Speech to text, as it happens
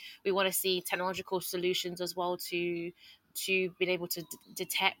We want to see technological solutions as well to be able to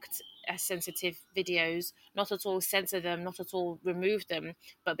detect sensitive videos, not at all censor them, not at all remove them,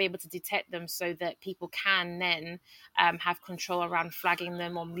 but be able to detect them so that people can then have control around flagging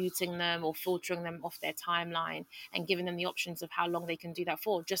them or muting them or filtering them off their timeline and giving them the options of how long they can do that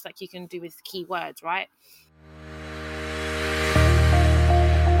for, just like you can do with keywords, right?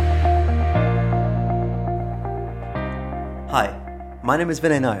 Hi, my name is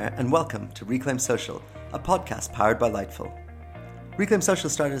Vinay Nair and welcome to Reclaim Social, a podcast powered by Lightful. Reclaim Social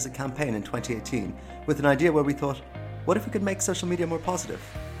started as a campaign in 2018 with an idea where we thought, what if we could make social media more positive?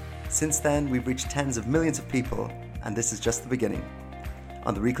 Since then, we've reached tens of millions of people, and this is just the beginning.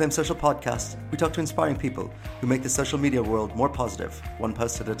 On the Reclaim Social podcast, we talk to inspiring people who make the social media world more positive, one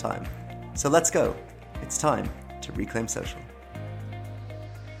post at a time. So let's go. It's time to Reclaim Social.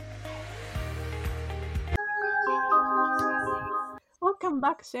 Welcome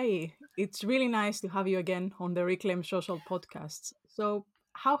back, Shay. It's really nice to have you again on the Reclaim Social podcast. So,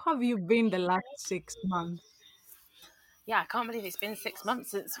 how have you been the last 6 months? Yeah, I can't believe it's been 6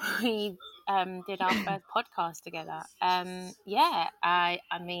 months since we did our first podcast together. I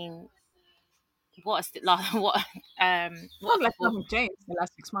mean, what a what Not a like couple. nothing changed the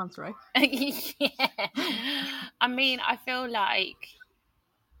last 6 months, right? Yeah, I mean, I feel like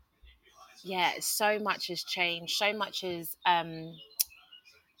so much has changed, so much has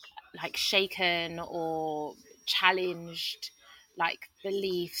like shaken or challenged like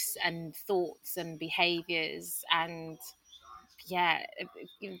beliefs and thoughts and behaviors and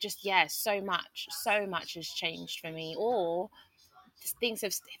so much has changed for me, or things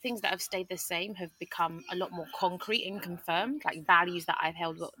that have stayed the same have become a lot more concrete and confirmed, like values that I've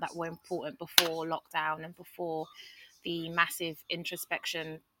held that were important before lockdown and before the massive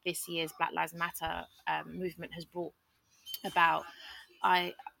introspection this year's Black Lives Matter movement has brought about.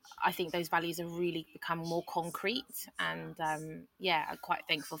 I think those values have really become more concrete, and I'm quite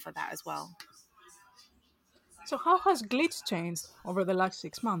thankful for that as well. So, how has Glitch changed over the last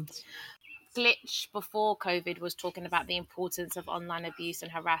 6 months? Glitch before COVID was talking about the importance of online abuse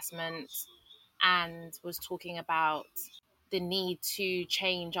and harassment, and was talking about the need to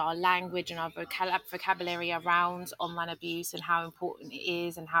change our language and our vocabulary around online abuse and how important it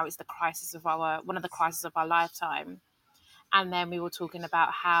is and how it's the crisis of our one of the crises of our lifetime. And then we were talking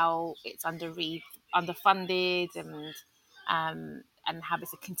about how it's underfunded and how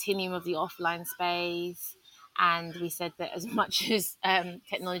it's a continuum of the offline space. And we said that as much as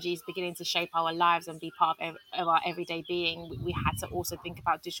technology is beginning to shape our lives and be part of our everyday being, we had to also think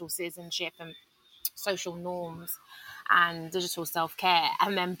about digital citizenship and social norms and digital self-care.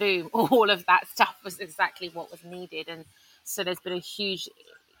 And then boom, all of that stuff was exactly what was needed. And so there's been a huge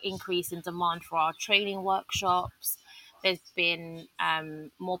increase in demand for our training workshops. There's been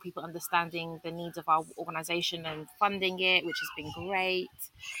more people understanding the needs of our organization and funding it, which has been great.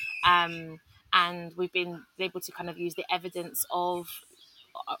 um, and we've been able to kind of use the evidence of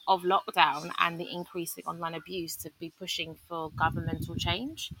lockdown and the increasing online abuse to be pushing for governmental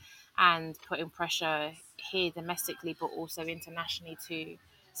change and putting pressure here domestically but also internationally too.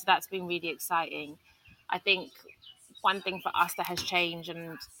 So that's been really exciting. I think one thing for us that has changed,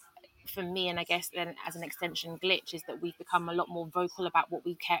 and for me, and I guess then as an extension Glitch, is that we've become a lot more vocal about what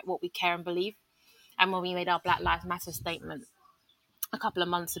we care and believe. And when we made our Black Lives Matter statement a couple of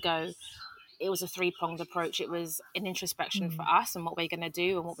months ago, it was a three-pronged approach. It was an introspection for Mm. us and what we're going to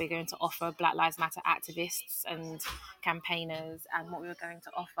do and what we're going to offer Black Lives Matter activists and campaigners, and what we were going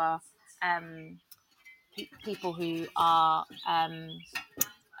to offer people who are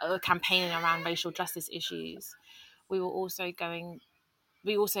campaigning around racial justice issues. We were also going.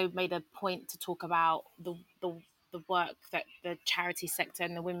 We also made a point to talk about the work that the charity sector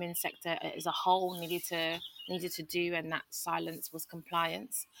and the women's sector as a whole needed to do, and that silence was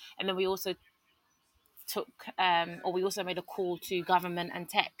compliance. And then we also we also made a call to government and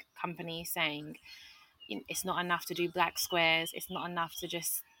tech companies saying, it's not enough to do black squares. It's not enough to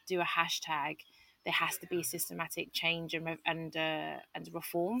just do a hashtag. There has to be systematic change and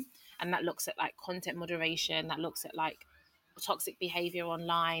reform, and that looks at like content moderation. That looks at like toxic behavior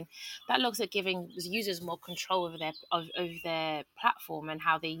online. That looks at giving users more control over their platform and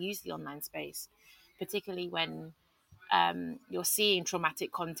how they use the online space, particularly when you're seeing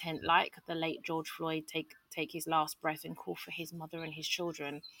traumatic content like the late George Floyd take his last breath and call for his mother and his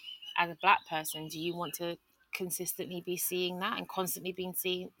children. As a black person, do you want to consistently be seeing that and constantly being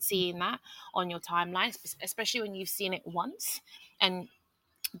seeing that on your timeline, especially when you've seen it once? And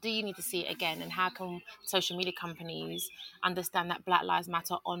do you need to see it again? And how can social media companies understand that Black Lives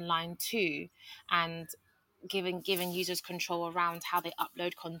Matter online too, and giving users control around how they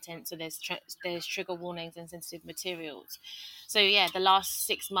upload content. So there's trigger warnings and sensitive materials. So yeah, the last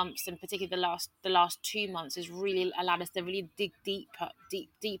 6 months, and particularly the last 2 months, has really allowed us to really dig deep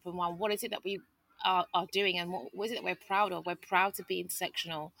and wow, what is it that we are doing, and what is it that we're proud of? We're proud to be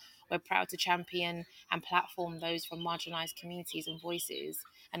intersectional. We're proud to champion and platform those from marginalized communities and voices,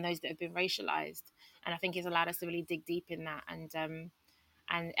 and those that have been racialized. And I think it's allowed us to really dig deep in that, and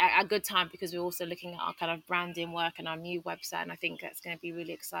a good time, because we're also looking at our kind of branding work and our new website, and I think that's going to be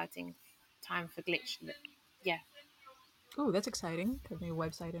really exciting time for Glitch. Yeah. Oh, that's exciting. A new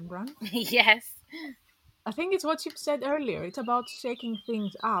website and brand. Yes. I think it's what you said earlier. It's about shaking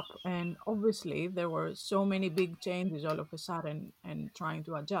things up. And obviously, there were so many big changes all of a sudden and trying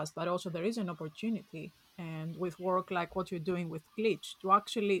to adjust. But also, there is an opportunity. And with work like what you're doing with Glitch, to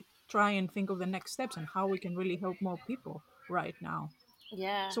actually try and think of the next steps and how we can really help more people right now.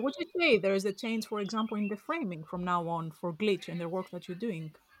 Yeah. So, what you say, there is a change, for example, in the framing from now on for Glitch and the work that you're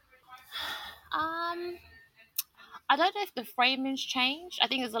doing. um I don't know if the framing's changed. I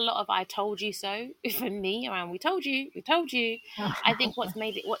think there's a lot of "I told you so" for me around "we told you, we told you." I think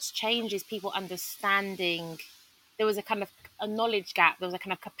what's changed is people understanding. There was a kind of a knowledge gap. There was a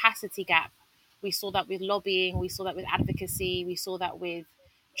kind of capacity gap. We saw that with lobbying. We saw that with advocacy. We saw that with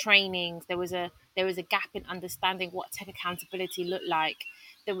trainings. There was a gap in understanding what tech accountability looked like.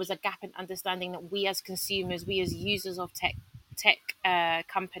 There was a gap in understanding that we as consumers, we as users of tech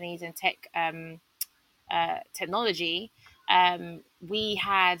companies and tech technology, we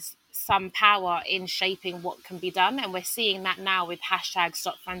had some power in shaping what can be done. And we're seeing that now with hashtag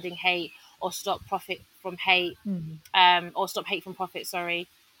stop funding hate, or stop profit from hate, Mhm. or stop hate from profit, sorry.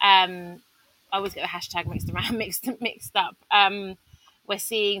 I always get the hashtag mixed around, mixed up. We're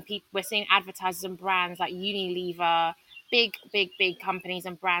seeing advertisers and brands like Unilever, big companies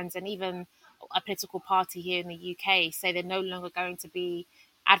and brands, and even a political party here in the UK say they're no longer going to be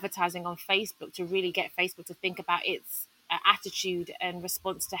advertising on Facebook to really get Facebook to think about its attitude and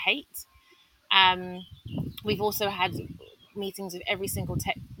response to hate. Um, we've also had meetings with every single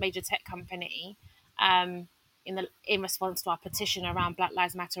major tech company, in response to our petition around Black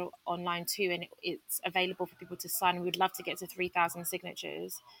Lives Matter online too, and it's available for people to sign. We'd love to get to 3,000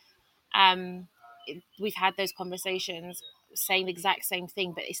 signatures. We've had those conversations saying the exact same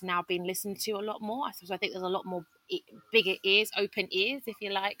thing, but it's now being listened to a lot more. So I think there's a lot more bigger ears, open ears, if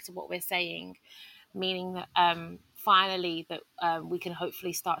you like, to what we're saying, meaning that finally that we can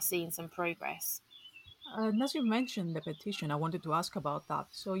hopefully start seeing some progress. And as you mentioned the petition, I wanted to ask about that.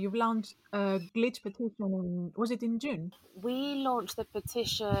 So you've launched a glitch petition in, was it in June? We launched the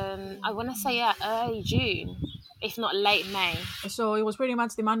petition, I want to say, yeah, early June, if not late May. So it was pretty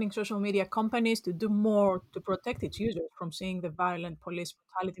much demanding social media companies to do more to protect its users from seeing the violent police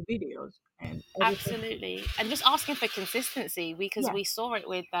brutality videos and everything. Absolutely, and just asking for consistency, because Yeah. we saw it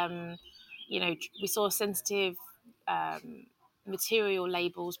with, we saw sensitive um, material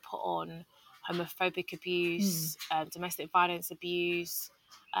labels put on homophobic Mm. abuse, domestic violence abuse.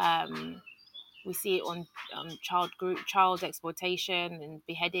 Um, we see it on child exploitation and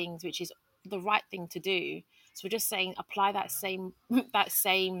beheadings, which is the right thing to do. So we're just saying apply that same that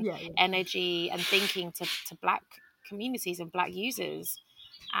same Yeah, yeah. energy and thinking to black communities and black users,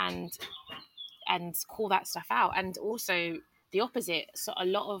 and call that stuff out. And also the opposite. So a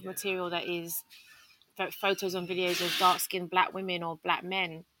lot of material that is photos and videos of dark skinned black women or black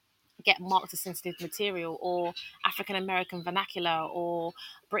men get marked as sensitive material, or African American vernacular, or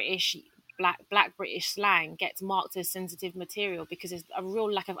British black British slang gets marked as sensitive material, because there's a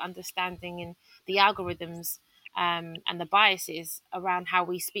real lack of understanding in the algorithms, and the biases around how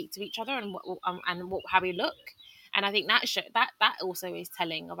we speak to each other, how we look. And I think that also is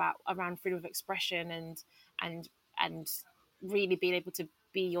telling about around freedom of expression, and and really being able to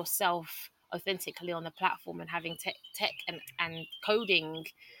be yourself authentically on the platform, and having tech and coding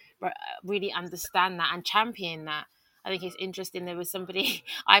really understand that and champion that. I think it's interesting. There was somebody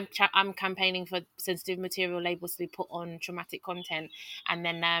I'm campaigning for sensitive material labels to be put on traumatic content, and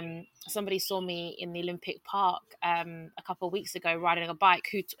then somebody saw me in the Olympic Park a couple of weeks ago riding a bike.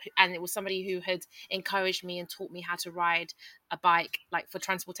 And it was somebody who had encouraged me and taught me how to ride a bike, like for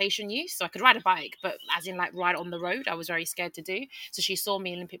transportation use. So I could ride a bike, but as in like ride on the road, I was very scared to do. So she saw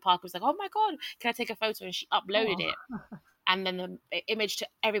me in Olympic Park, was like, "Oh my god, can I take a photo?" And she uploaded Oh, it, and then the image to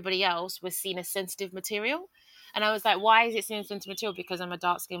everybody else was seen as sensitive material. And I was like, why is it seen as sensitive material? Because I'm a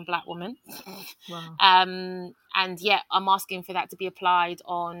dark skinned black woman. wow. And yet I'm asking for that to be applied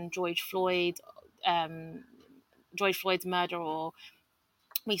on um, George Floyd's murder, or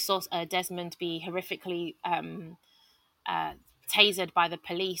we saw Desmond be horrifically uh, tasered by the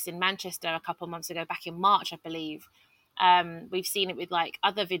police in Manchester a couple of months ago, back in March, I believe. We've seen it with like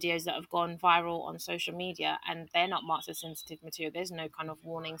other videos that have gone viral on social media, and they're not marked as sensitive material. There's no kind of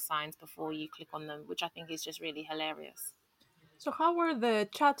warning signs before you click on them, which I think is just really hilarious. So, how were the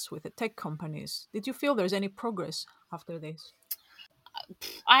chats with the tech companies? Did you feel there's any progress after this?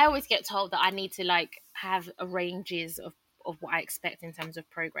 I always get told that I need to like have a ranges of what I expect in terms of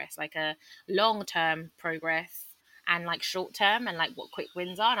progress, like a long term progress and like short term, and like what quick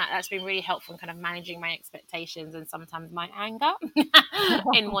wins are. And that's been really helpful in kind of managing my expectations and sometimes my anger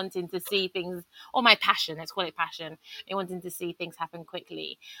in wanting to see things, or my passion, let's call it passion, in wanting to see things happen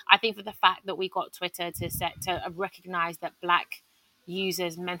quickly. I think for the fact that we got Twitter to recognize that Black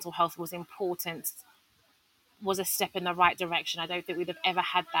users' mental health was important was a step in the right direction. I don't think we'd have ever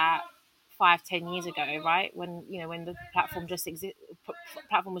had that 5-10 years ago, right? When when the platform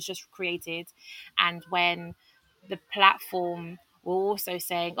was just created, and when the platform were also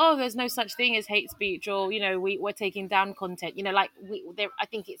saying, "Oh, there's no such thing as hate speech," or we're taking down content. Like I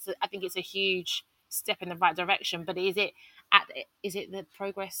think it's a huge step in the right direction. But at is it the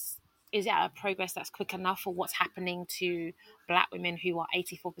progress? Is it a progress that's quick enough for what's happening to Black women who are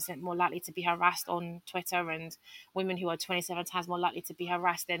 84% more likely to be harassed on Twitter, and women who are 27 times more likely to be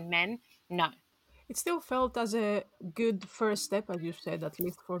harassed than men? No. It still felt as a good first step, as you said, at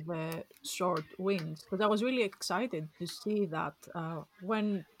least for the short wins. Because I was really excited to see that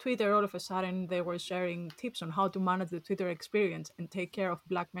when Twitter, all of a sudden, they were sharing tips on how to manage the Twitter experience and take care of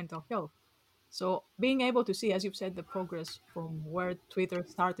Black mental health. So being able to see, as you've said, the progress from where Twitter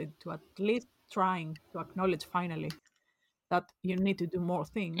started to at least trying to acknowledge finally that you need to do more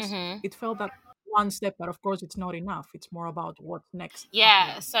things, Hmm. it felt that one step, but of course it's not enough. It's more about what's next after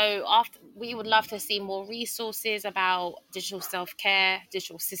Yeah, that. so after we would love to see more resources about digital self-care,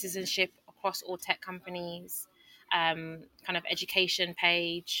 digital citizenship across all tech companies, kind of education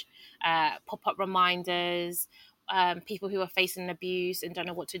page, pop-up reminders, people who are facing abuse and don't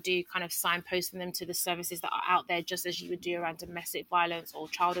know what to do, kind of signposting them to the services that are out there, just as you would do around domestic violence or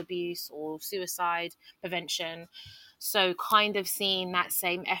child abuse or suicide prevention. So kind of seeing that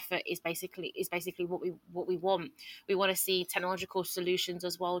same effort is basically what we want. We want to see technological solutions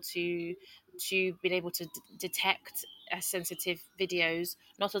as well to be able to detect sensitive videos,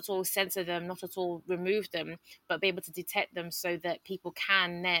 not at all censor them, not at all remove them, but be able to detect them so that people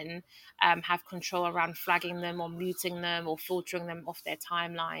can then have control around flagging them or muting them or filtering them off their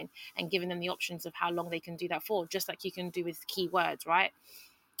timeline, and giving them the options of how long they can do that for, just like you can do with keywords, right?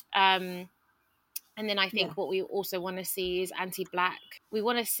 Um, and then I Yeah. think what we also want to see is anti-black. We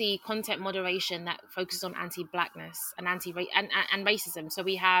want to see content moderation that focuses on anti-blackness and and racism. So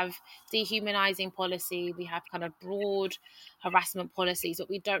we have dehumanizing policy, we have kind of broad harassment policies, but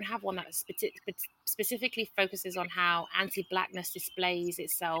we don't have one that specifically focuses on how anti-blackness displays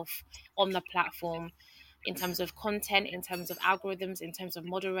itself on the platform, in terms of content, in terms of algorithms, in terms of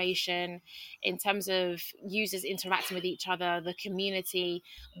moderation, in terms of users interacting with each other, the community.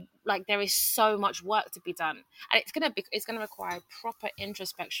 Like, there is so much work to be done, and it's gonna require proper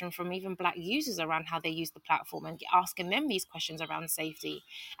introspection from even Black users around how they use the platform, and asking them these questions around safety.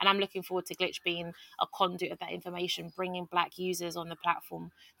 And I'm looking forward to Glitch being a conduit of that information, bringing Black users on the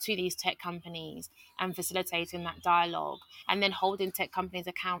platform to these tech companies and facilitating that dialogue, and then holding tech companies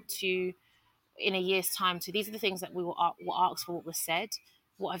account to, in a year's time, to these are the things that will ask for what was said.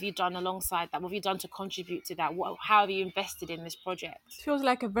 What have you done alongside that? What have you done to contribute to that? How have you invested in this It project? feels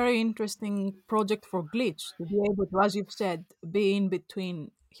like a very interesting project for Glitch to be able to, as you've said, be in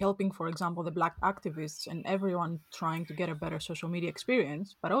between helping, for example, the Black activists and everyone trying to get a better social media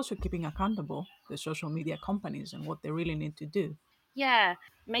experience, but also keeping accountable the social media companies and what they really need to do. Yeah,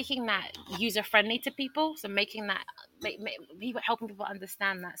 making that user friendly to people. So making that people, helping people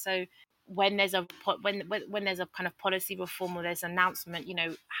understand that. So when there's a when there's a kind of policy reform or there's an announcement,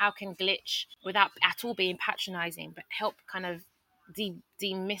 how can Glitch, without at all being patronizing, but help kind of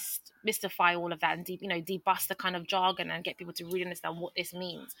demystify all of that, and debust the kind of jargon and get people to really understand what this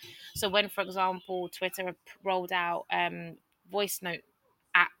means. So when, for example, Twitter rolled out voice note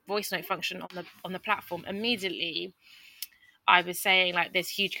voice note function on the platform, immediately I was saying, like, there's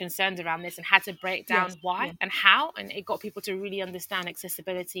huge concerns around this, and had to break Yes, down why yeah. and how, and it got people to really understand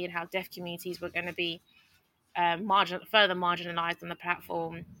accessibility and how deaf communities were going to be further marginalized on the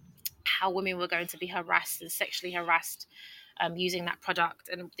platform, how women were going to be harassed and sexually harassed using that product,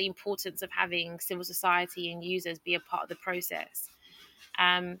 and the importance of having civil society and users be a part of the process.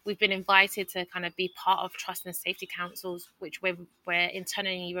 We've been invited to kind of be part of trust and safety councils, which we're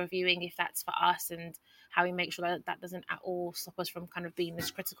internally reviewing if that's for us, and how we make sure that that doesn't at all stop us from kind of being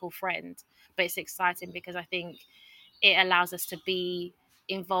this critical friend. But it's exciting because I think it allows us to be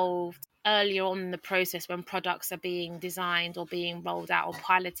involved earlier on in the process when products are being designed or being rolled out or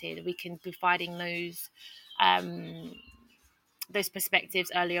piloted. We can be providing um, those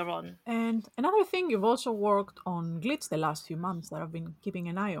perspectives earlier on. And another thing you've also worked on Glitch the last few months that I've been keeping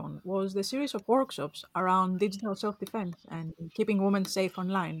an eye on was the series of workshops around digital self defense and keeping women safe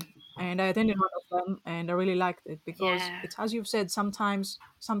online. And I attended one of them and I really liked it because Yeah. it's, as you've said, sometimes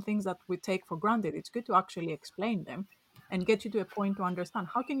some things that we take for granted, it's good to actually explain them and get you to a point to understand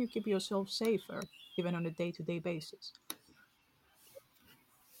how can you keep yourself safer even on a day-to-day basis.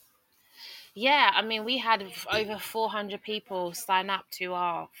 Yeah, I mean, we had over 400 people sign up to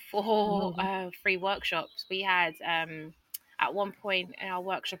our four Amazing. free workshops. We had, at one point in our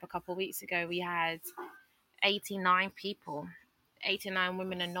workshop a couple of weeks ago, we had 89 people, 89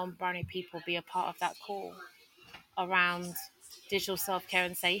 women and non binary people be a part of that call around digital self care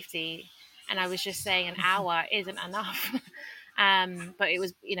and safety. And I was just saying an hour isn't enough. But it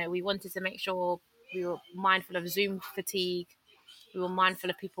was, we wanted to make sure we were mindful of Zoom fatigue. We were mindful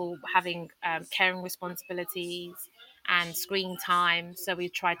of people having caring responsibilities and screen time. So we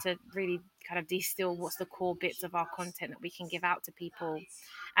tried to really kind of distill what's the core bits of our content that we can give out to people,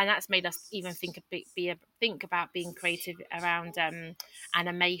 and that's made us even think about being creative around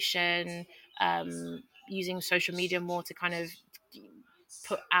animation, using social media more to kind of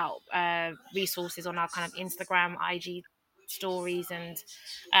put out resources on our kind of Instagram, IG stories, and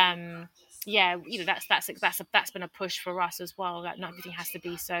um, yeah, that's been a push for us as well. That not everything has to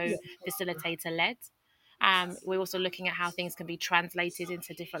be so Yeah. facilitator led. We're also looking at how things can be translated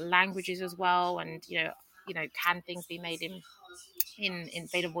into different languages as well, and can things be made in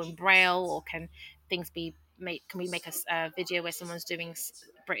available in braille, or can things be made? Can we make a video where someone's doing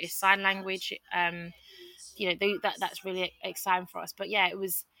British Sign Language? That's really exciting for us. But yeah, it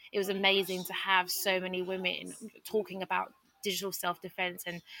was amazing to have so many women talking about digital self-defense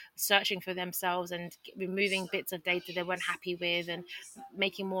and searching for themselves and removing bits of data they weren't happy with, and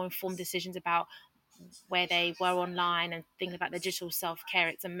making more informed decisions about where they were online and thinking about the digital self-care.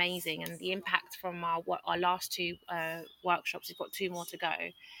 It's amazing, and the impact from our last two workshops, we've got two more to go,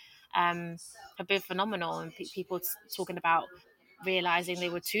 um, have been phenomenal. And people talking about realizing they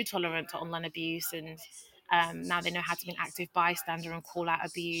were too tolerant to online abuse, and now they know how to be an active bystander and call out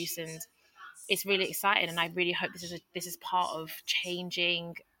abuse. And it's really exciting, and I really hope this is part of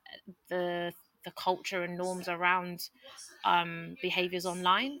changing the the culture and norms around behaviors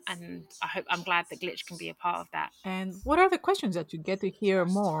online. And I'm glad that Glitch can be a part of that. And what are the questions that you get to hear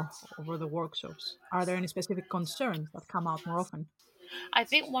more over the workshops? Are there any specific concerns that come out more often? I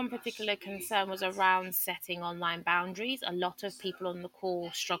think one particular concern was around setting online boundaries. A lot of people on the call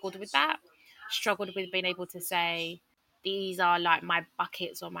struggled with that, struggled with being able to say, these are like my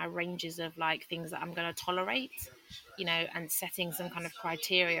buckets or my ranges of like things that I'm going to tolerate, and setting some kind of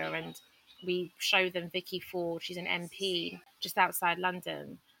criteria. And we show them Vicky Ford, she's an MP just outside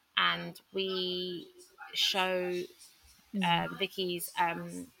London, and we show Mm. Vicky's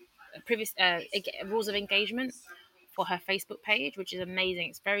previous rules of engagement for her Facebook page, which is amazing.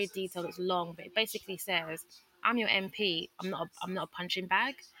 It's very detailed. It's long, but it basically says, "I'm your MP. I'm not a punching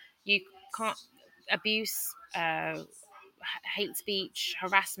bag. You can't abuse." Hate speech,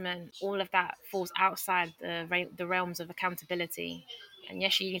 harassment, all of that falls outside the realms of accountability. And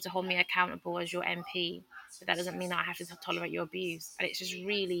yes, you need to hold me accountable as your MP, but that doesn't mean that I have to tolerate your abuse. And it's just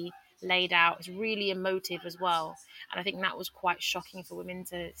really laid out. It's really emotive as well. And I think that was quite shocking for women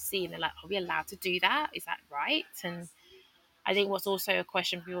to see. And they're like, "Are we allowed to do that? Is that right?" And I think what's also a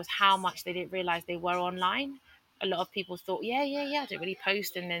question for people was how much they didn't realize they were online. A lot of people thought, yeah, yeah, yeah, I didn't really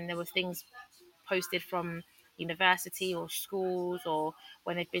post. And then there were things posted from university or schools, or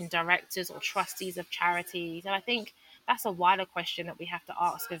when they've been directors or trustees of charities. And I think that's a wider question that we have to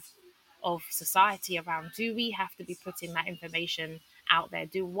ask of society around, do we have to be putting that information out there?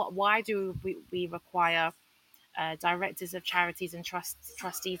 Why do we require directors of charities and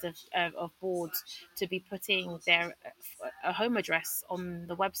trustees of boards to be putting their a home address on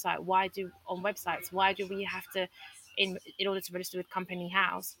the website? Why do we have to, in order to register with Company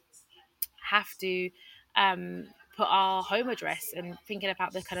House, have to put our home address? And thinking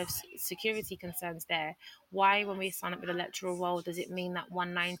about the kind of security concerns there, why, when we sign up with electoral roll, does it mean that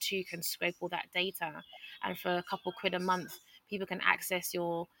 192 can scrape all that data, and for a couple quid a month people can access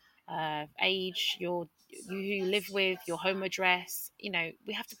your age, who you live with, your home address?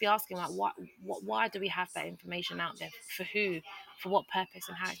 We have to be asking, like, why do we have that information out there? For who? for what purpose,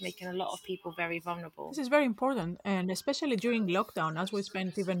 and how it's making a lot of people very vulnerable. This is very important, and especially during lockdown, as we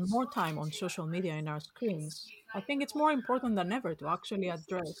spent even more time on social media and our screens, I think it's more important than ever to actually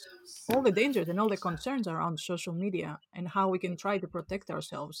address all the dangers and all the concerns around social media and how we can try to protect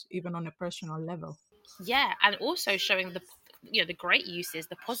ourselves, even on a personal level. Yeah, and also showing the, the great uses,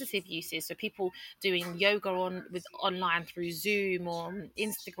 the positive uses. So people doing yoga online through Zoom or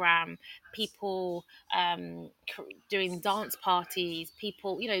Instagram, people doing dance parties,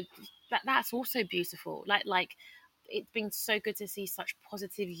 people, that's also beautiful. Like it's been so good to see such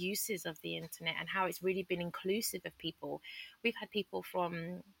positive uses of the internet and how it's really been inclusive of people. We've had people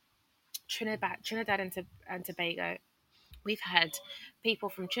from Trinidad and Tobago. We've had people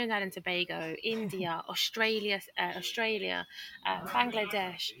from Trinidad and Tobago, India, Australia,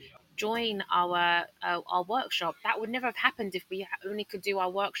 Bangladesh join our workshop. That would never have happened if we only could do our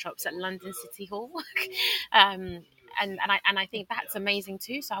workshops at London City Hall. um, and I think that's amazing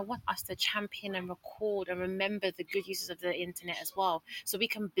too. So I want us to champion and record and remember the good uses of the internet as well, so we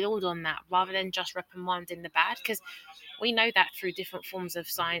can build on that rather than just reprimanding the bad. Because we know that through different forms of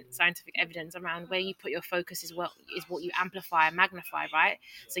scientific evidence around where you put your focus is what you amplify and magnify, right?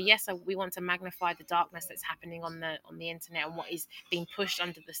 So yes, we want to magnify the darkness that's happening on the internet and what is being pushed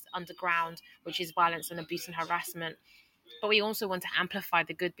under the underground, which is violence and abuse and harassment. But we also want to amplify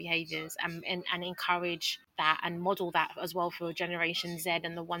the good behaviors and encourage that and model that as well for Generation Z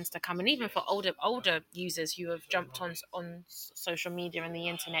and the ones to come, and even for older users who have jumped on social media and the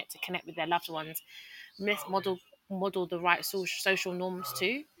internet to connect with their loved ones. Let's model the right social norms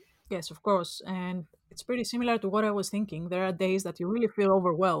too. Yes, of course. And it's pretty similar to what I was thinking. There are days that you really feel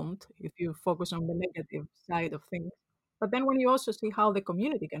overwhelmed if you focus on the negative side of things. But then when you also see how the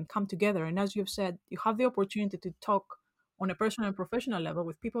community can come together, and as you've said, you have the opportunity to talk on a personal and professional level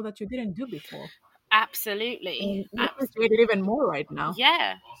with people that you didn't do before. Absolutely. And you appreciate it even more right now.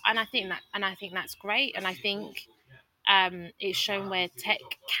 Yeah, and I think that's great, and I think it's shown where tech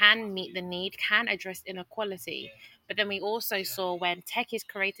can meet the need, can address inequality. But then we also saw when tech is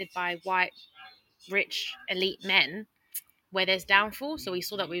created by white, rich, elite men, where there's downfall. So we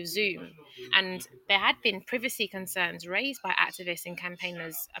saw that with Zoom. And there had been privacy concerns raised by activists and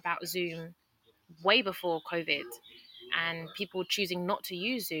campaigners about Zoom way before COVID, and people choosing not to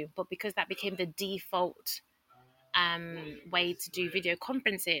use Zoom. But because that became the default way to do video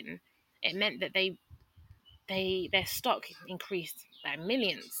conferencing, it meant that their stock increased by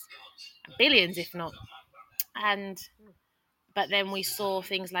millions, billions, if not. And but then we saw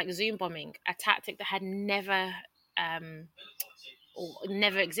things like Zoom bombing, a tactic that had um,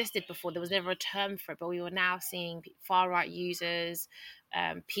 never existed before. There was never a term for it, but we were now seeing far right users,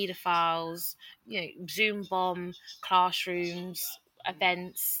 pedophiles, Zoom bomb classrooms,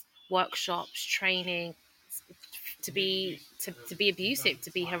 events, workshops, training, to be abusive,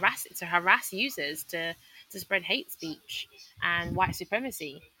 to harass users, to spread hate speech and white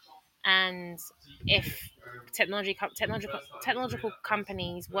supremacy. And if technological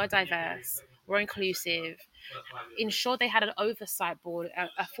companies were diverse, were inclusive, ensure they had an oversight board,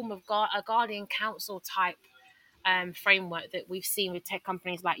 a form of a guardian council type framework that we've seen with tech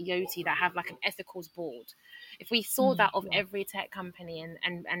companies like Yoti that have like an ethicals board. If we saw that of Yeah. every tech company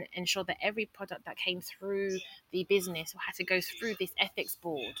and ensure that every product that came through the business had to go through this ethics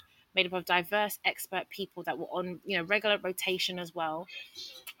board made up of diverse expert people that were on regular rotation as well,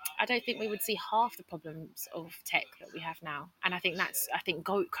 I don't think we would see half the problems of tech that we have now. And I think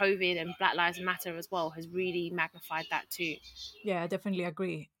COVID and Black Lives Matter as well has really magnified that too. Yeah, I definitely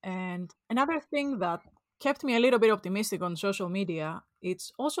agree. And another thing that kept me a little bit optimistic on social media,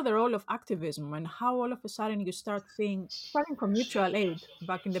 it's also the role of activism and how all of a sudden you start seeing, starting from mutual aid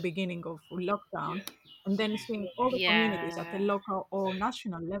back in the beginning of lockdown, and then seeing all the communities at the Yeah. local or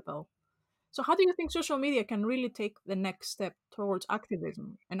national level. So, how do you think social media can really take the next step towards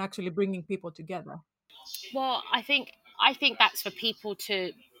activism and actually bringing people together? Well, I think that's for people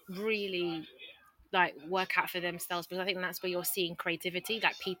to really like work out for themselves, because I think that's where you're seeing creativity,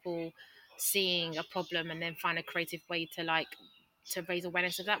 like people seeing a problem and then find a creative way to raise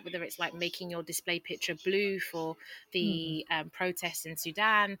awareness of that, whether it's like making your display picture blue for Hmm. the protests in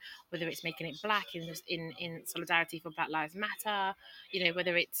Sudan, whether it's making it black in solidarity for Black Lives Matter,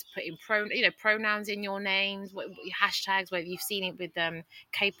 whether it's putting pronouns in your names, hashtags, where you've seen it with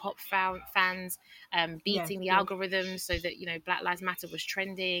K-pop fans Yes, beating the yes. algorithms so that Black Lives Matter was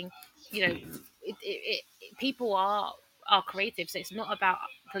trending. you know People are creative, so it's not about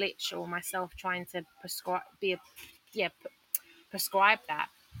Glitch or myself trying to prescribe be a yeah prescribe that.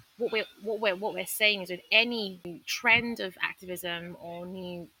 What we're saying is, with any trend of activism or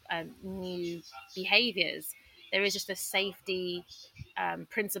new behaviors, there is just a safety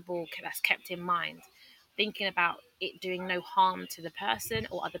principle that's kept in mind, thinking about it doing no harm to the person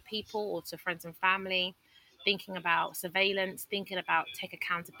or other people or to friends and family, thinking about surveillance, thinking about take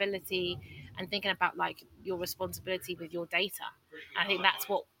accountability, and thinking about like your responsibility with your data. I think that's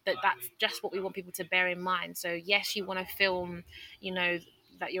just what we want people to bear in mind. So yes, you want to film, you know,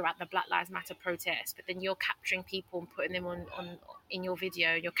 that you're at the Black Lives Matter protest, but then you're capturing people and putting them on in your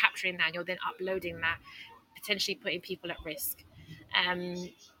video. You're capturing that, and you're then uploading that, potentially putting people at risk. Um,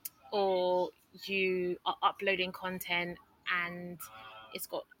 or you are uploading content and it's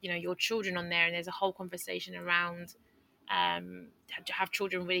got, you know, your children on there, and there's a whole conversation around have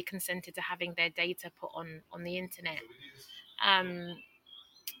children really consented to having their data put on the internet. um,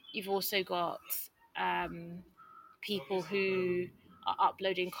 you've also got um, people who are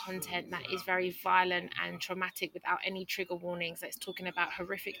uploading content that is very violent and traumatic without any trigger warnings, that's talking about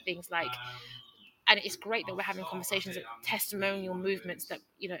horrific things like, and it's great that we're having conversations of testimonial movements that,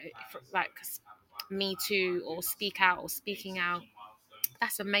 you know, like Me Too or Speak Out or Speaking Out.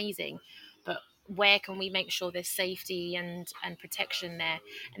 That's amazing, but where can we make sure there's safety and protection there?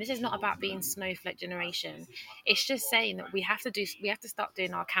 And this is not about being snowflake generation. It's just saying that we have to start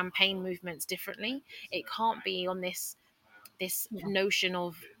doing our campaign movements differently. It can't be on this Yeah. notion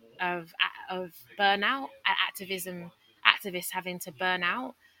of of burnout and activism, activists having to burn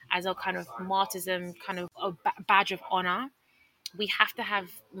out as a kind of martyrdom, kind of a badge of honor. We have to have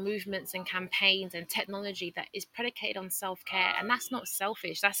movements and campaigns and technology that is predicated on self-care, and that's not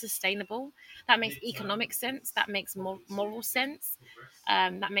selfish, that's sustainable, that makes economic sense, that makes moral sense,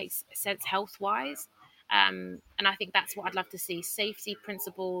 that makes sense health wise. And I think that's what I'd love to see: safety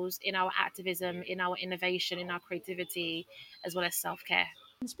principles in our activism, in our innovation, in our creativity, as well as self-care.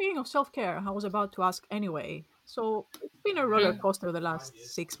 And speaking of self care, I was about to ask anyway. So it's been a roller Mm-hmm. coaster the last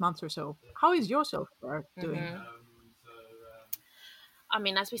 6 months or so. How is your self care doing? Mm-hmm. I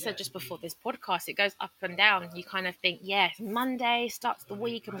mean, as we said just before this podcast, it goes up and down. You kind of think, yes, Monday starts the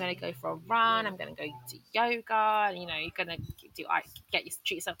week. I'm going to go for a run. I'm going to go to yoga. And, you know, you're going to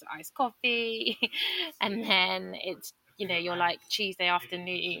treat yourself to iced coffee, and then it's, you know, you're like Tuesday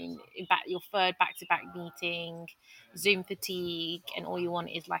afternoon, your third back-to-back meeting, Zoom fatigue, and all you want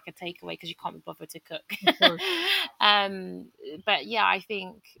is like a takeaway because you can't be bothered to cook. Of course. um, but yeah, I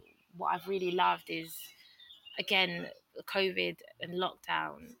think what I've really loved is, again, COVID and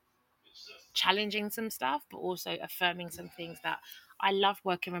lockdown challenging some stuff, but also affirming some things that I love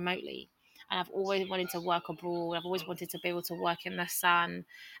working remotely. And I've always wanted to work abroad. I've always wanted to be able to work in the sun.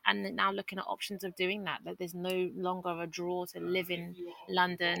 And now looking at options of doing that, that there's no longer a draw to live in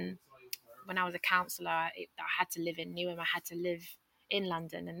London. When I was a counsellor, I had to live in Newham. I had to live in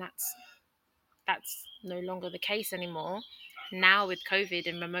London, and that's no longer the case anymore. Now with COVID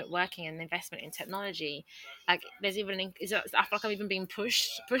and remote working and investment in technology, like there's even I feel like I'm even being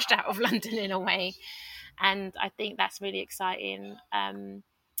pushed out of London in a way, and I think that's really exciting.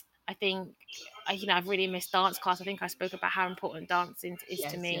 I think I've really missed dance class. I think I spoke about how important dancing is to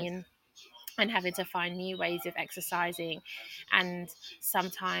Yes, me, yes. and having to find new ways of exercising, and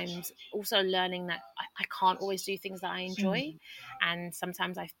sometimes also learning that I can't always do things that I enjoy. Mhm. And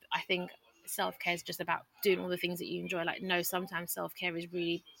sometimes I think self-care is just about doing all the things that you enjoy. Like, no, sometimes self-care is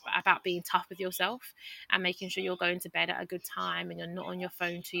really about being tough with yourself and making sure you're going to bed at a good time and you're not on your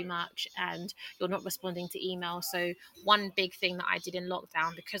phone too much and you're not responding to emails. So one big thing that I did in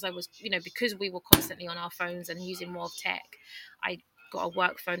lockdown, because because we were constantly on our phones and using more of tech, I got a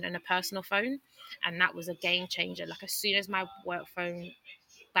work phone and a personal phone, and that was a game changer. Like, as soon as my work phone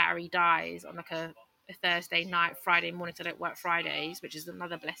battery dies on like a Thursday night, Friday morning, so I don't work Fridays, which is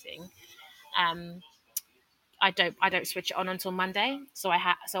another blessing. um I don't switch it on until Monday. So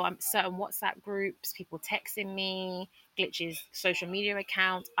I'm certain WhatsApp groups, people texting me, glitches, social media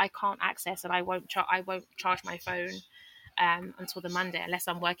accounts I can't access, and I won't charge my phone until the Monday, unless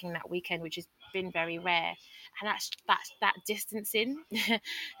I'm working that weekend, which has been very rare. And that distancing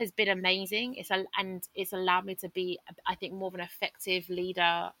has been amazing. And it's allowed me to be, I think, more of an effective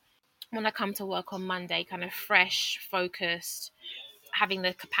leader when I come to work on Monday, kind of fresh, focused, having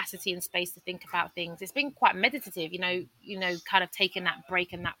the capacity and space to think about things. It's been quite meditative, kind of taking that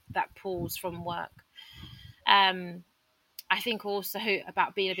break and that pause from work. Um, I think also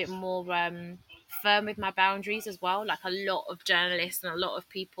about being a bit more firm with my boundaries as well. Like, a lot of journalists and a lot of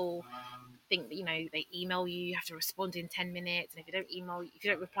people think that, they email you, you have to respond in 10 minutes. And if you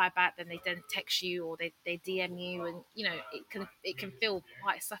don't reply back, then they then text you or they DM you. And, it can feel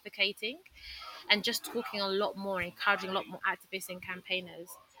quite suffocating. And just talking a lot more, encouraging a lot more activists and campaigners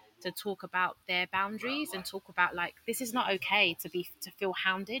to talk about their boundaries and talk about, like, this is not okay to feel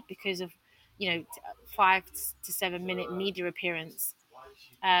hounded because of you know, 5 to 7 minute media appearance.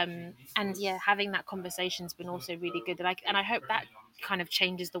 And yeah, having that conversation's been also really good. And I hope that kind of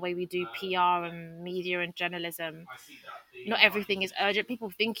changes the way we do PR and media and journalism. Not everything is urgent.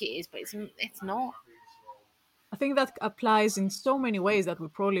 People think it is, but it's not, I think that applies in so many ways that we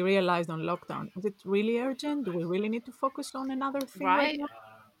probably realized on lockdown. Is it really urgent? Do we really need to focus on another thing right right? now?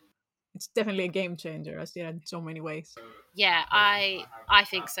 It's definitely a game changer, I see it in so many ways. Yeah, I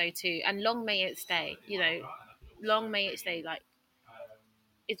think so too. And long may it stay. You know, long may it stay. Like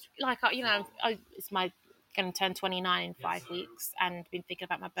it's like you know, it's my going to turn 29 in 5 weeks, and been thinking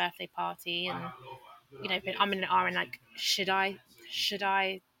about my birthday party, and you know, I'm in an R and like, should I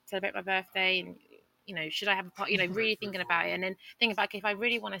celebrate my birthday, and you know, should I have a party? You know, really thinking about it, and then thinking about, okay, if I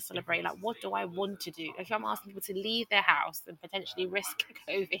really want to celebrate, like, what do I want to do? If I'm asking people to leave their house and potentially risk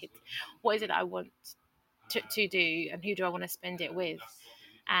COVID, what is it that I want to do, and who do I want to spend it with?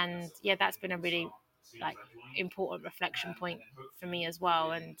 And yeah, that's been a really like important reflection point for me as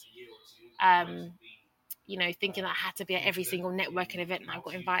well. And um, you know, thinking that I had to be at every single networking event that I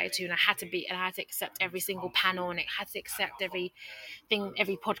got invited to, and I had to accept every single panel, and I had to accept every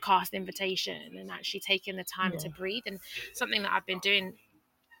podcast invitation, and actually taking the time to Yeah. breathe. And something that I've been doing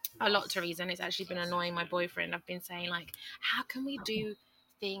a lot, Teresa, and it's actually been annoying my boyfriend. I've been saying, like, how can we do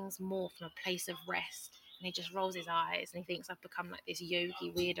things more from a place of rest? And he just rolls his eyes and he thinks I've become like this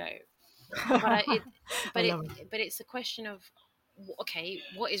yogi weirdo. But I it I but it love it. but it's a question of, okay,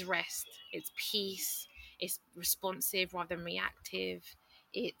 what is rest? It's peace. It's responsive rather than reactive.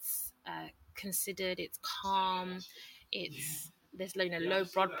 It's considered. It's calm. It's there's low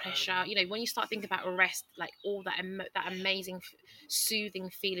blood pressure. You know, when you start thinking about rest, like all that amazing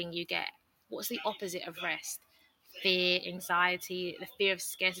soothing feeling you get. What's the opposite of rest? Fear, anxiety, the fear of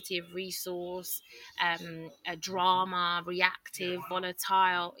scarcity of resource, a drama, reactive,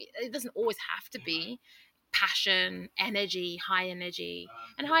 volatile. It doesn't always have to be passion, energy, high energy,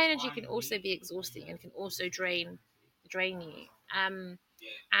 and high energy can also be exhausting and can also drain you.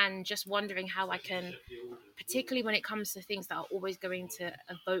 And just wondering how I can, particularly when it comes to things that are always going to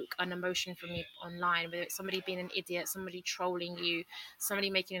evoke an emotion from you online, whether it's somebody being an idiot, somebody trolling you, somebody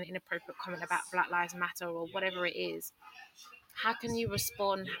making an inappropriate comment about Black Lives Matter or whatever it is. How can you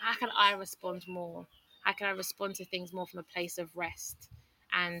respond? How can I respond more? How can I respond to things more from a place of rest?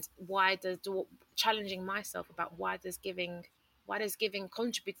 And challenging myself about why does giving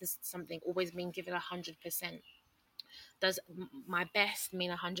contributing to something always mean giving 100%? Does my best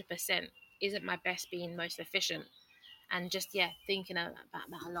mean 100%? Isn't my best being most efficient? And just yeah, thinking about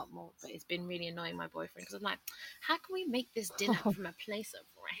that a lot more. But it's been really annoying my boyfriend because I'm like, how can we make this dinner from a place of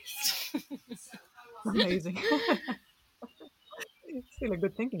rest? Amazing. It's still a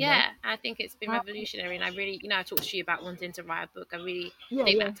good thinking though. Yeah, I think it's been Uh, revolutionary, and I really, you know, I talked to you about wanting to write a book. I really yeah,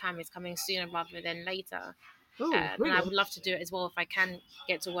 think yeah. that time is coming sooner rather than later, Oh, and I really? would love to do it as well if I can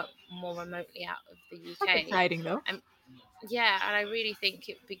get to work more remotely out of the That's UK. exciting though. And yeah, and I really think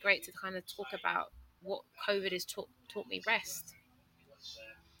it would be great to kind of talk about what COVID has taught me rest.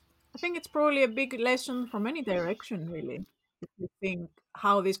 I think it's probably a big lesson from any direction, really. If you think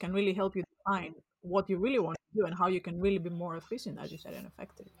how this can really help you define what you really want to do and how you can really be more efficient, as you said, and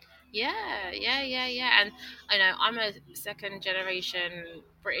effective. Yeah. And I know I'm a second generation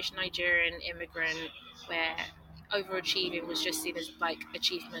British Nigerian immigrant where overachieving was just seen as like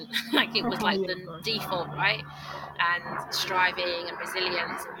achievement. Like it was like Yeah, the of course. default, right? And striving and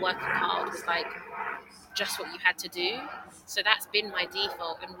resilience and working hard was like just what you had to do. So that's been my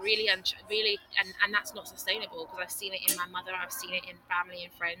default, and really, and that's not sustainable because I've seen it in my mother, I've seen it in family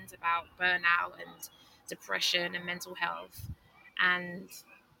and friends about burnout and depression and mental health, and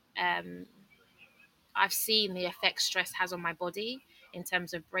um, I've seen the effect stress has on my body in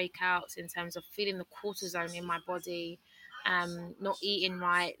terms of breakouts, in terms of feeling the cortisone in my body, not eating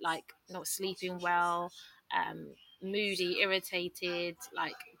right, like not sleeping well, um, moody, irritated,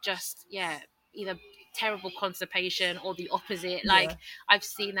 like just, yeah, either terrible constipation or the opposite. Like Yeah. I've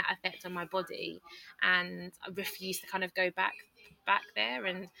seen that effect on my body, and I refuse to kind of go back there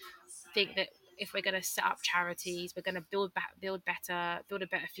and think that if we're going to set up charities, we're going to build a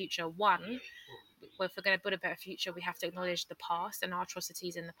better future. One, well, if we're going to build a better future, we have to acknowledge the past and our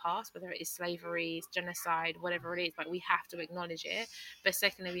atrocities in the past, whether it is slavery, genocide, whatever it is. Like we have to acknowledge it. But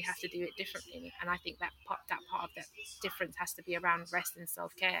secondly, we have to do it differently. And I think that part of that difference has to be around rest and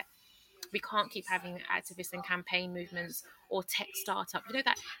self care. We can't keep having activist and campaign movements or tech startup. You know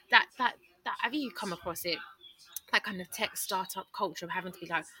that have you come across it? That kind of tech startup culture of having to be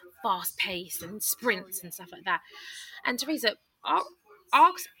like fast paced and sprints and stuff like that. And Teresa,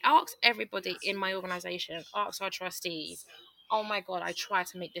 ask everybody in my organization, ask our trustees, Oh my god, I tried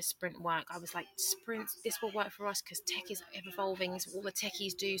to make this sprint work. I was like, sprint, this will work for us because tech is evolving. It's what all the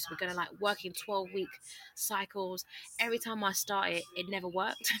techies do. So we're gonna like work in 12-week cycles. Every time I started, it never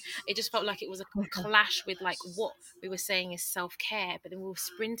worked. It just felt like it was a clash with like what we were saying is self-care, but then we were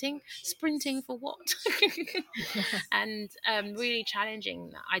sprinting for what? And really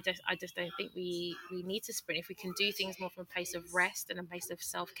challenging. I just don't think we need to sprint. If we can do things more from a place of rest and a place of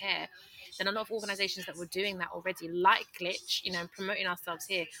self-care, then a lot of organizations that were doing that already, like Glitch, and promoting ourselves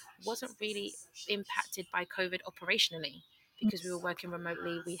here, wasn't really impacted by COVID operationally because we were working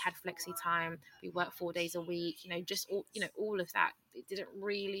remotely. We had flexi time. We worked 4 days a week. Just all of that. It didn't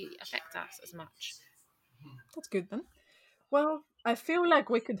really affect us as much. That's good then. Well, I feel like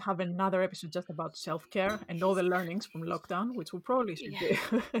we could have another episode just about self care and all the learnings from lockdown, which we probably should Yeah.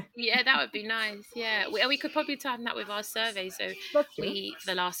 do. Yeah, that would be nice. Yeah, we could probably time that with our survey. So That's true. we, for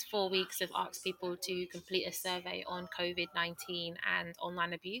the last 4 weeks, have asked people to complete a survey on COVID-19 and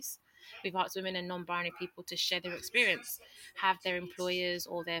online abuse. We've asked women and non-binary people to share their experience. Have their employers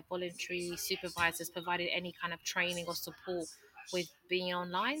or their voluntary supervisors provided any kind of training or support with being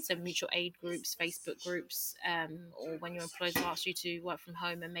online? So mutual aid groups, Facebook groups, or when your employers ask you to work from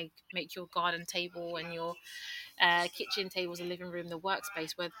home and make your garden table and your kitchen tables, the living room, the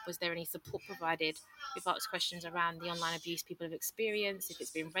workspace. Was there any support provided? We've asked questions around the online abuse people have experienced, if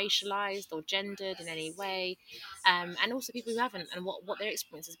it's been racialized or gendered in any way, and also people who haven't, and what their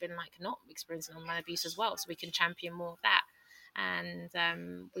experience has been like not experiencing online abuse as well, so we can champion more of that.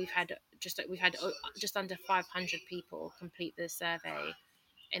 And we've had just under 500 people complete the survey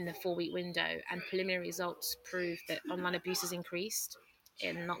in the 4 week window, and preliminary results prove that online abuse has increased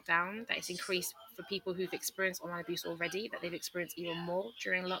in lockdown, that it's increased for people who've experienced online abuse already, that they've experienced even more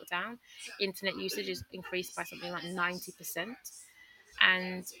during lockdown. Internet usage is increased by something like 90%.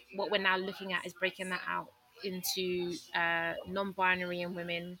 And what we're now looking at is breaking that out into non-binary and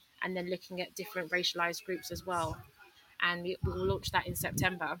women, and then looking at different racialized groups as well. And we will launch that in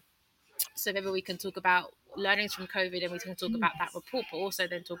September, so maybe we can talk about learnings from COVID, and we can talk about that report, but also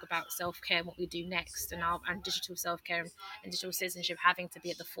then talk about self-care and what we do next, and digital self-care and digital citizenship having to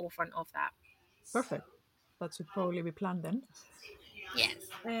be at the forefront of that. Perfect. That should probably be planned then. Yes.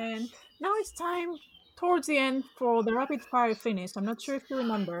 And now it's time towards the end for the rapid fire finish. I'm not sure if you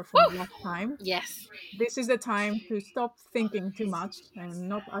remember from Woo! the last time. Yes. This is the time to stop thinking too much and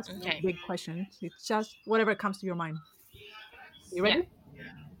not asking us Okay. big questions. It's just whatever comes to your mind. You Yeah. ready?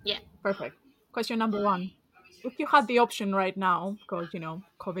 Yeah. Perfect. Question number one. If you had the option right now, because,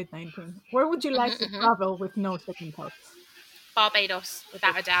 COVID-19, where would you like to travel with no second thoughts? Barbados,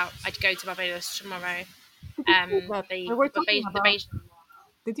 without a doubt. I'd go to Barbados tomorrow. Did you see that they were talking The about? beige.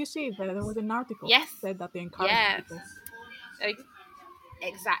 Did you see that there was an article Yes. said that they encourage Yeah. people? Ex-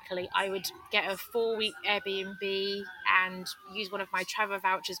 Exactly. I would get a 4 week Airbnb and use one of my travel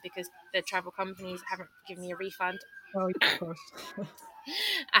vouchers because the travel companies haven't given me a refund. Oh, yeah, of course.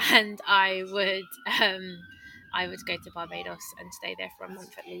 And I would go to Barbados and stay there for a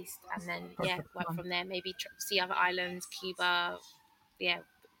month at least, and then Perfect work plan. from there. Maybe see other islands, Cuba. Yeah,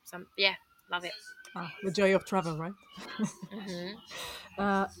 love it. Ah, the joy of travel, right? Hmm.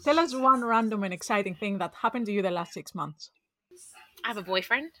 Tell us one random and exciting thing that happened to you the last 6 months. I have a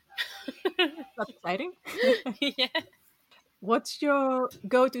boyfriend. That's exciting. Yeah. What's your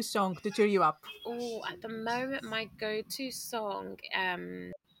go-to song to cheer you up? Oh, at the moment, my go-to song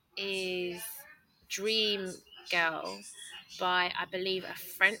is Dream Girl by, I believe, a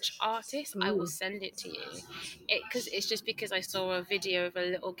French artist. I will Ooh, send it to you. It's just because I saw a video of a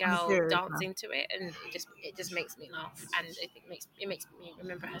little I'm girl curious now. dancing to it, and it just makes me laugh, and it makes me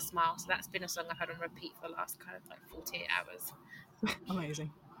remember her smile. So that's been a song I've had on repeat for the last kind of like 48 hours.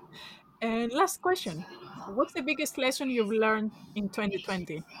 Amazing. And last question. What's the biggest lesson you've learned in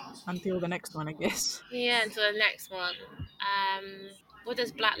 2020? Until the next one, I guess. Yeah, and so the next one. What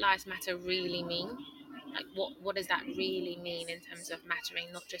does Black Lives Matter really mean? Like, what does that really mean in terms of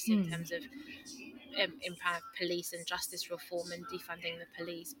mattering, not just in Hmm. terms of in kind of police and justice reform and defunding the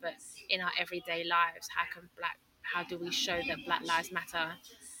police, but in our everyday lives? How do we show that Black Lives Matter?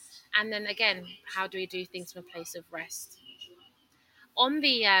 And then again, how do we do things from a place of rest? On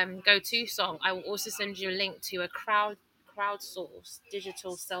the go-to song, I will also send you a link to a crowdsourced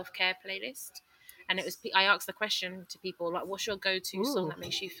digital self-care playlist. And I asked the question to people like, what's your go-to song Ooh, that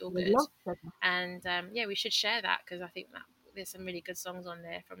makes you feel would good? love that. And yeah, we should share that because I think that there's some really good songs on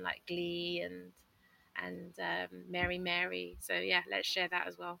there from like Glee and Mary Mary. So yeah, let's share that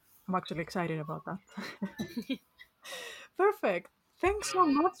as well. I'm actually excited about that. Perfect. Thanks so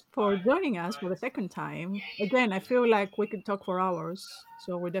much for joining us for the second time. Again, I feel like we could talk for hours,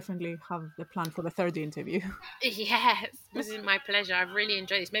 so we definitely have the plan for the third interview. Yes, this is my pleasure. I've really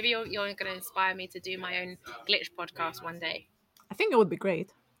enjoyed this. Maybe you're going to inspire me to do my own glitch podcast one day. I think it would be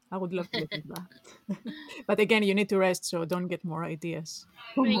great. I would love to listen to that. But again, you need to rest, so don't get more ideas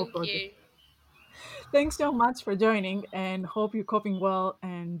for more Thank projects. you. Thanks so much for joining and hope you're coping well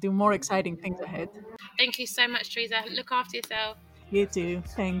and do more exciting things ahead. Thank you so much, Teresa. Look after yourself. You too.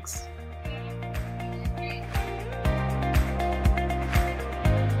 Thanks.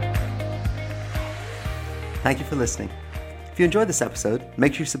 Thank you for listening. If you enjoyed this episode,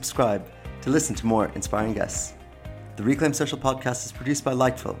 make sure you subscribe to listen to more inspiring guests. The Reclaim Social podcast is produced by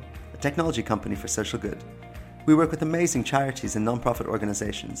Lightful, a technology company for social good. We work with amazing charities and non-profit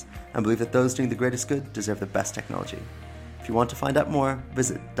organizations and believe that those doing the greatest good deserve the best technology. If you want to find out more,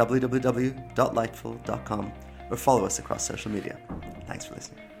 visit www.lightful.com or follow us across social media. Thanks for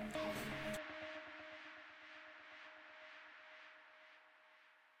listening.